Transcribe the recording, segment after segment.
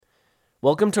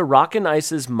Welcome to Rockin'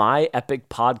 Ice's My Epic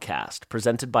podcast,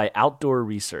 presented by Outdoor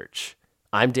Research.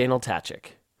 I'm Daniel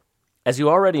Tachik. As you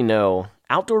already know,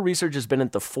 Outdoor Research has been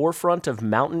at the forefront of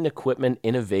mountain equipment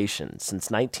innovation since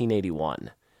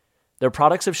 1981. Their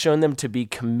products have shown them to be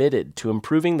committed to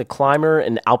improving the climber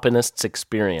and alpinist's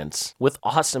experience with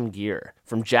awesome gear,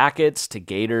 from jackets to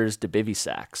gaiters to bivy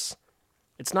sacks.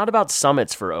 It's not about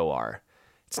summits for OR.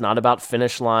 It's not about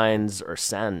finish lines or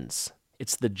sends.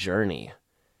 It's the journey.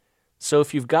 So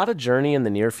if you've got a journey in the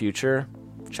near future,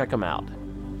 check them out.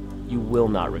 You will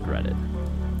not regret it.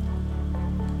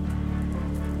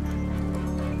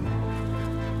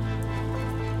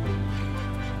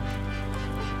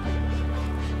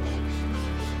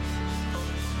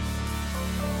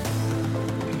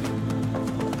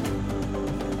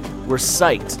 We're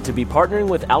psyched to be partnering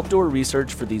with Outdoor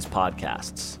Research for these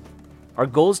podcasts. Our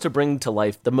goal is to bring to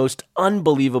life the most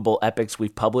unbelievable epics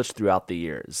we've published throughout the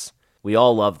years. We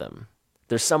all love them.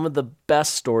 They're some of the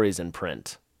best stories in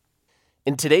print.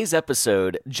 In today's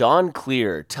episode, John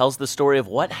Cleare tells the story of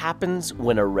what happens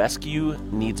when a rescue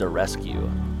needs a rescue.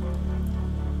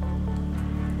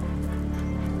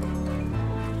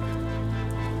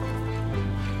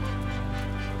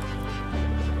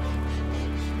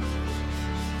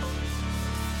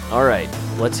 All right,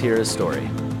 let's hear his story.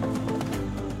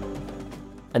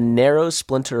 A narrow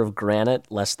splinter of granite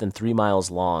less than 3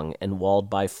 miles long and walled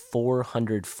by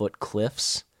 400-foot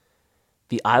cliffs,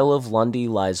 the Isle of Lundy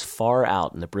lies far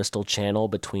out in the Bristol Channel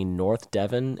between North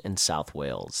Devon and South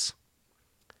Wales.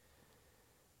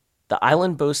 The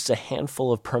island boasts a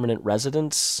handful of permanent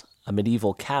residents, a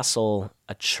medieval castle,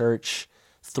 a church,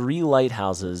 3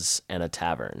 lighthouses, and a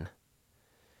tavern.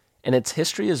 And its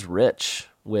history is rich,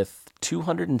 with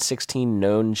 216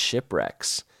 known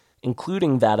shipwrecks,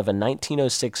 including that of a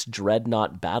 1906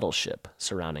 dreadnought battleship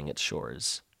surrounding its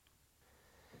shores.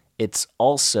 It's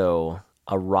also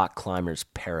a rock climber's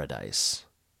paradise.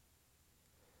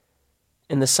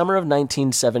 In the summer of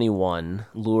 1971,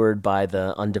 lured by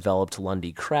the undeveloped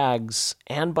Lundy Crags,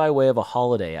 and by way of a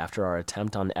holiday after our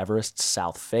attempt on Everest's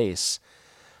south face,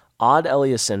 Odd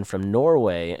Eliasson from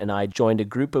Norway and I joined a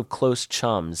group of close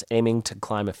chums aiming to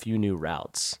climb a few new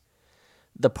routes.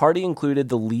 The party included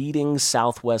the leading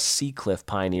Southwest Seacliff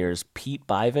pioneers Pete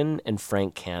Biven and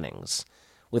Frank Cannings,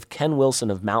 with Ken Wilson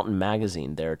of Mountain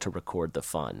Magazine there to record the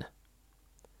fun.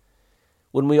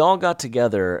 When we all got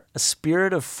together, a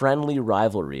spirit of friendly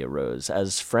rivalry arose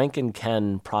as Frank and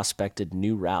Ken prospected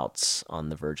new routes on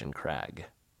the Virgin Crag.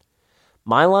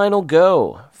 "My line'll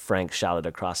go," Frank shouted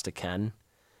across to Ken.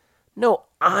 "No,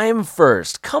 I'm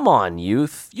first. Come on,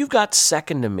 youth. You've got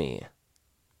second to me."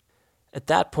 At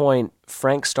that point,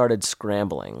 Frank started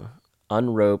scrambling,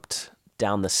 unroped,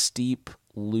 down the steep,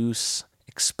 loose,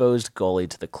 exposed gully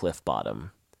to the cliff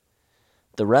bottom.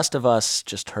 The rest of us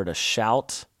just heard a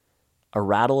shout, a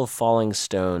rattle of falling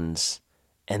stones,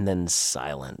 and then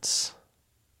silence.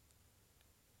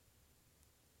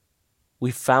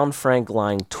 We found Frank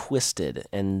lying twisted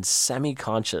and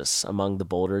semi-conscious among the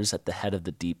boulders at the head of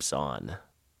the deep zone.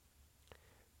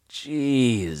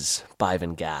 "Jeez,"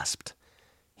 Biven gasped.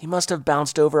 "He must have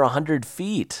bounced over 100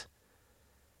 feet.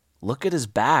 "Look at his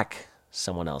back,"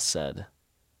 someone else said.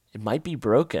 "It might be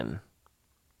broken."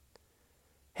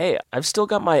 "Hey, I've still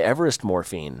got my Everest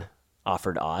morphine,"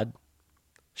 offered Odd.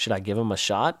 "Should I give him a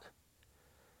shot?"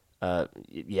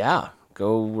 Yeah,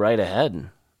 go right ahead,"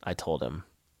 I told him.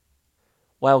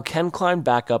 While Ken climbed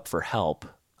back up for help,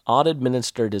 Odd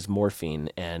administered his morphine,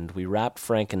 and we wrapped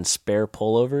Frank in spare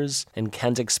pullovers and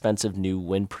Ken's expensive new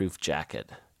windproof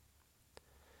jacket.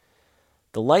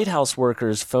 The lighthouse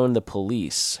workers phoned the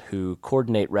police, who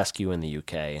coordinate rescue in the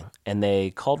UK, and they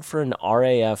called for an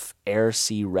RAF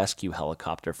air-sea rescue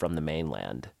helicopter from the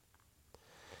mainland.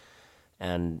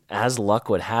 And as luck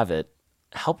would have it,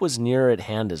 help was nearer at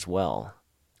hand as well.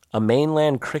 A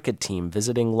mainland cricket team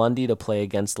visiting Lundy to play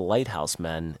against the lighthouse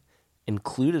men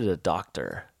included a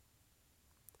doctor.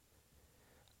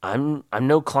 I'm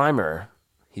no climber,"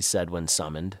 he said when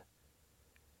summoned.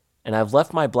 "And I've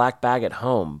left my black bag at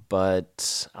home,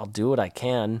 but I'll do what I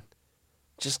can.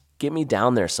 Just get me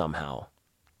down there somehow."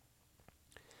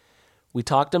 We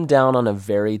talked him down on a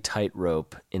very tight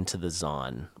rope into the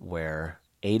zone, where,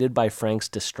 aided by Frank's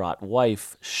distraught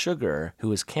wife, Sugar, who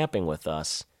was camping with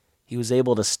us, he was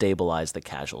able to stabilize the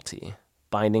casualty,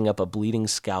 binding up a bleeding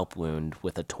scalp wound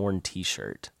with a torn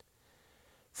t-shirt.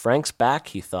 Frank's back,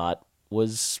 he thought,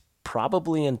 was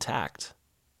probably intact.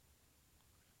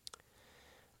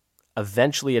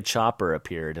 Eventually a chopper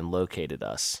appeared and located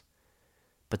us.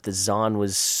 But the zone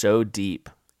was so deep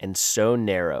and so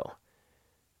narrow,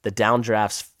 the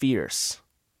downdrafts fierce,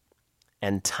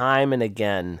 and time and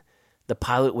again, The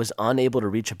pilot was unable to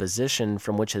reach a position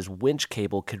from which his winch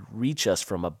cable could reach us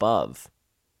from above.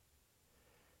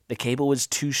 The cable was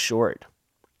too short,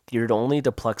 geared only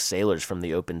to pluck sailors from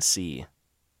the open sea.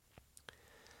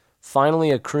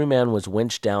 Finally, a crewman was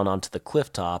winched down onto the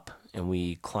cliff top, and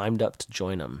we climbed up to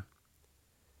join him.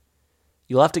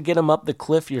 "You'll have to get him up the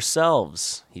cliff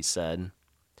yourselves," he said.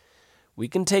 "We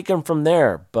can take him from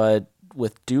there, but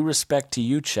with due respect to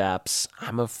you chaps,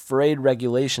 I'm afraid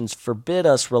regulations forbid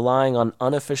us relying on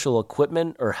unofficial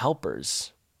equipment or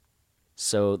helpers."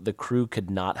 So the crew could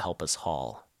not help us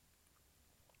haul.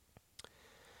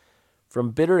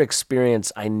 From bitter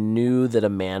experience, I knew that a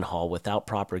manhaul without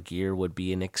proper gear would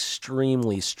be an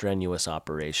extremely strenuous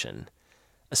operation,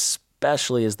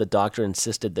 especially as the doctor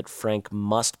insisted that Frank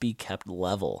must be kept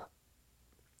level.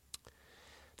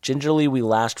 Gingerly, we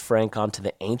lashed Frank onto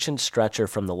the ancient stretcher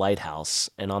from the lighthouse,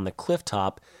 and on the cliff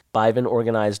top, Bivan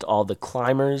organized all the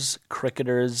climbers,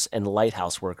 cricketers, and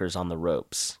lighthouse workers on the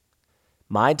ropes.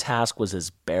 My task was as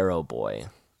barrow boy.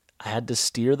 I had to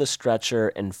steer the stretcher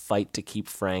and fight to keep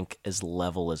Frank as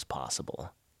level as possible.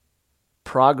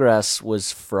 Progress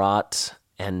was fraught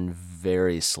and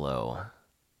very slow,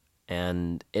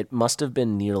 and it must have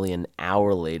been nearly an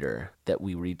hour later that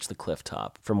we reached the cliff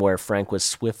top, from where Frank was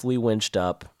swiftly winched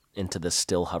up into the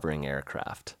still hovering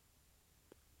aircraft.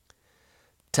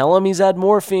 "Tell him he's had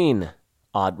morphine,"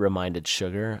 Odd reminded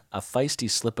Sugar, a feisty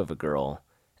slip of a girl,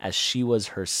 as she was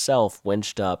herself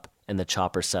winched up and the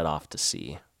chopper set off to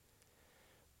sea.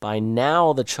 By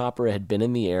now, the chopper had been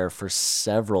in the air for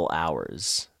several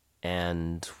hours,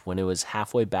 and when it was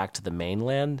halfway back to the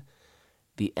mainland,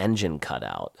 the engine cut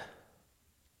out.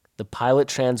 The pilot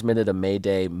transmitted a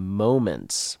mayday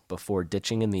moments before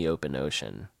ditching in the open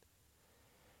ocean.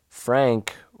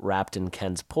 Frank, wrapped in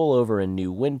Ken's pullover and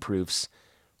new windproofs,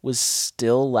 was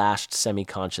still lashed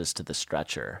semi-conscious to the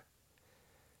stretcher.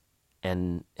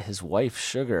 And his wife,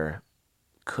 Sugar,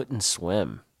 couldn't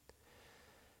swim.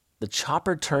 The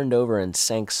chopper turned over and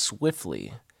sank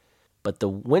swiftly, but the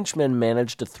winchman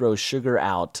managed to throw Sugar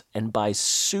out, and by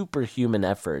superhuman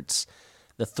efforts,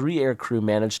 the 3 air crew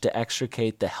managed to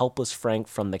extricate the helpless Frank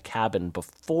from the cabin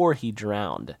before he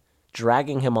drowned,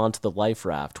 dragging him onto the life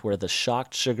raft where the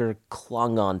shocked Sugar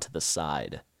clung onto the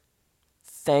side.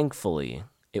 Thankfully,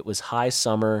 it was high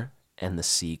summer and the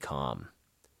sea calm.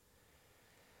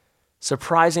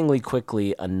 Surprisingly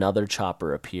quickly, another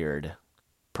chopper appeared,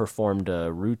 performed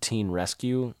a routine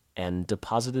rescue, and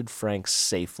deposited Frank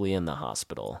safely in the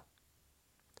hospital.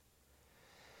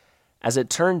 As it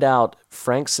turned out,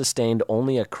 Frank sustained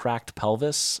only a cracked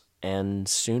pelvis and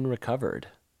soon recovered,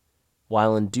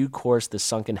 while in due course the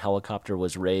sunken helicopter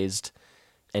was raised,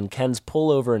 and Ken's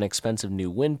pullover and expensive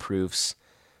new windproofs,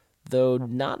 though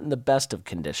not in the best of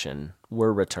condition,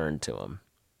 were returned to him.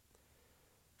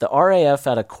 The RAF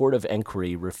at a court of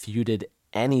inquiry refuted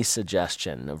any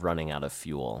suggestion of running out of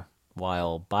fuel,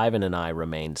 while Bivan and I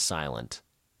remained silent.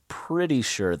 Pretty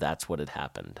sure that's what had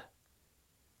happened.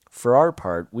 For our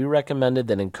part, we recommended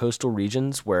that in coastal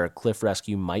regions where a cliff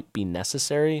rescue might be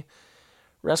necessary,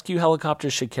 rescue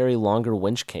helicopters should carry longer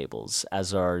winch cables,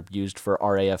 as are used for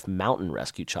RAF mountain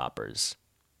rescue choppers.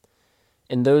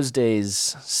 In those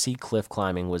days, sea cliff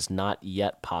climbing was not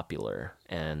yet popular,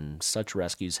 and such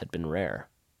rescues had been rare.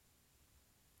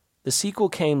 The sequel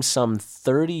came some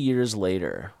 30 years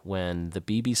later when the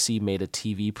BBC made a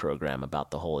TV program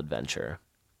about the whole adventure.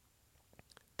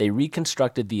 They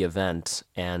reconstructed the event,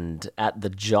 and at the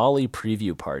jolly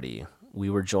preview party, we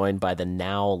were joined by the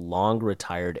now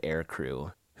long-retired air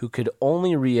crew, who could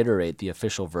only reiterate the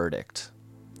official verdict,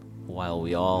 while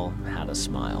we all had a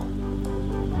smile.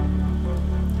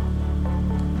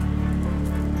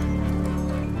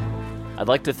 I'd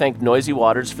like to thank Noisy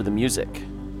Waters for the music.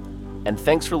 And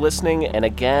thanks for listening, and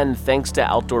again, thanks to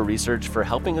Outdoor Research for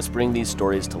helping us bring these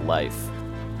stories to life.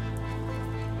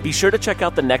 Be sure to check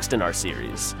out the next in our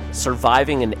series,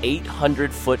 Surviving an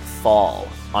 800-Foot Fall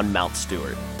on Mount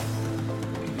Stewart.